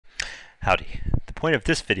Howdy. The point of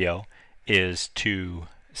this video is to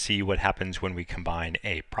see what happens when we combine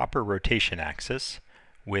a proper rotation axis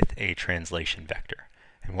with a translation vector.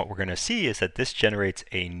 And what we're going to see is that this generates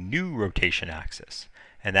a new rotation axis.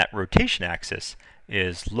 And that rotation axis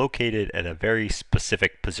is located at a very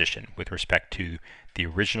specific position with respect to the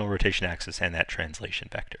original rotation axis and that translation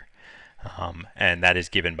vector. And that is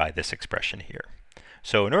given by this expression here.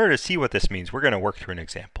 So in order to see what this means, we're going to work through an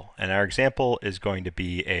example. And our example is going to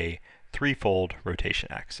be a threefold rotation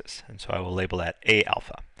axis. And so I will label that A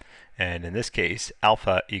alpha. And in this case,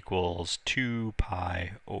 alpha equals 2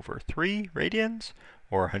 pi over 3 radians,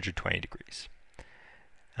 or 120 degrees.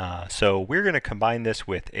 So we're going to combine this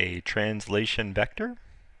with a translation vector,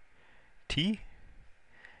 t,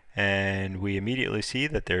 and we immediately see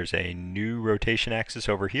that there's a new rotation axis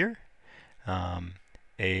over here,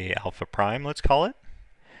 A alpha prime, let's call it.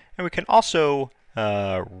 And we can also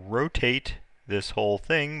rotate this whole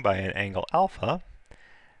thing by an angle alpha,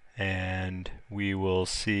 and we will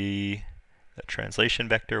see the translation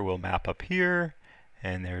vector will map up here,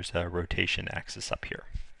 and there's a rotation axis up here.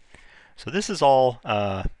 So this is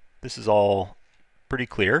all pretty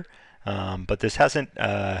clear, but this hasn't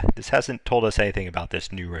told us anything about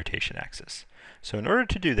this new rotation axis. So in order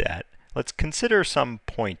to do that, let's consider some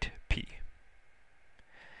point P.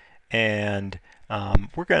 And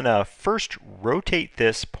we're going to first rotate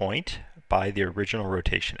this point by the original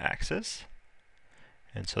rotation axis.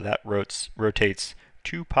 And so that rotates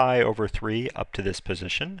 2 pi over 3 up to this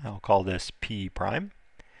position. I'll call this P prime.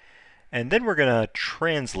 And then we're going to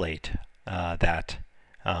translate that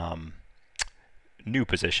new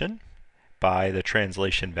position by the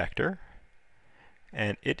translation vector.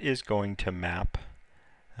 And it is going to map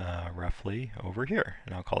roughly over here.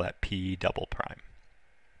 And I'll call that P double prime.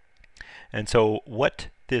 And so what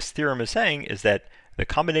this theorem is saying is that the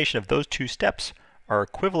combination of those two steps are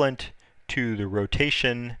equivalent to the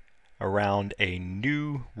rotation around a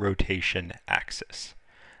new rotation axis.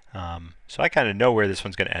 So I kind of know where this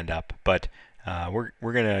one's going to end up, but we're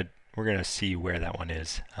gonna see where that one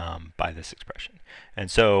is by this expression. And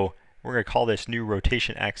so we're going to call this new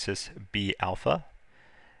rotation axis B alpha,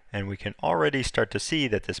 and we can already start to see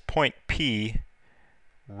that this point P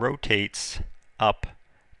rotates up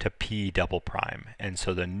to P double prime. And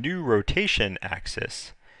so the new rotation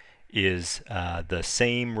axis is the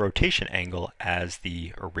same rotation angle as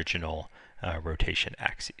the original rotation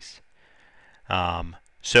axes.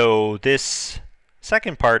 So this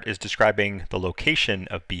second part is describing the location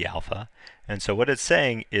of B alpha. And so what it's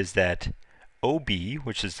saying is that OB,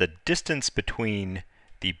 which is the distance between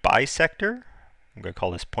the bisector, I'm going to call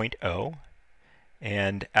this point O,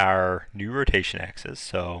 and our new rotation axis.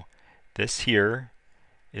 So this here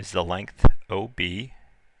is the length OB,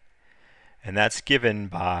 and that's given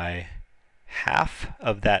by half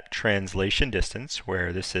of that translation distance,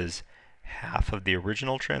 where this is half of the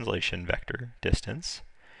original translation vector distance,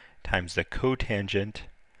 times the cotangent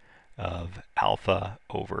of alpha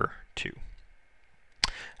over 2.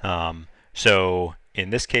 So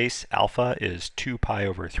in this case, alpha is 2 pi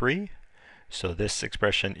over 3, so this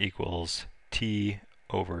expression equals t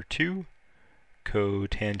over 2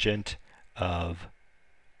 cotangent of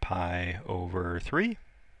pi over 3,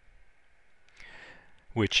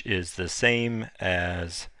 which is the same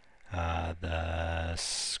as the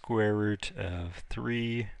square root of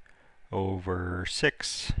 3 over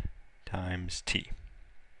 6 times t.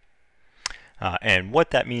 And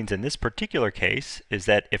what that means in this particular case is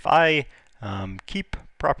that if I keep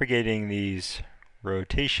propagating these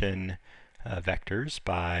rotation vectors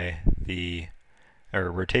by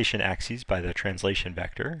rotation axes by the translation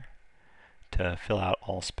vector to fill out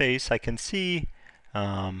all space, I can see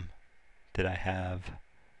that I have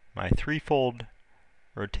my threefold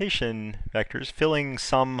rotation vectors filling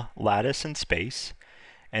some lattice in space,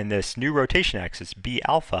 and this new rotation axis B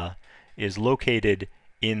alpha is located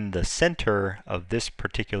in the center of this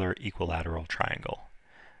particular equilateral triangle.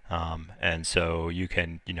 And so you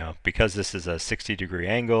can, because this is a 60-degree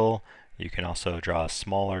angle, you can also draw a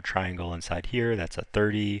smaller triangle inside here. That's a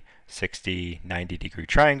 30, 60, 90-degree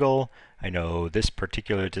triangle. I know this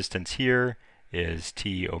particular distance here is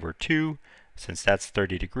t over 2. Since that's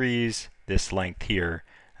 30 degrees, this length here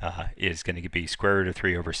is going to be square root of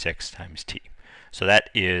 3 over 6 times t. So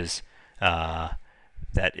that is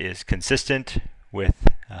consistent with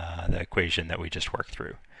the equation that we just worked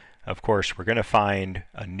through. Of course, we're going to find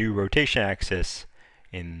a new rotation axis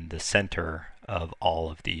in the center of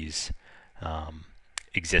all of these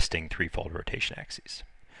existing threefold rotation axes.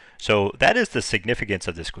 So that is the significance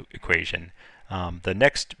of this equation. The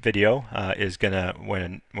next video is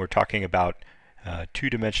when we're talking about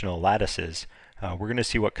two-dimensional lattices, we're going to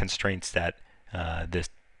see what constraints that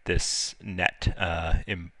this net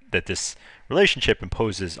that this relationship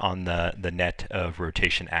imposes on the net of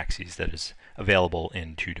rotation axes that is available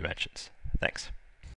in 2 dimensions. Thanks.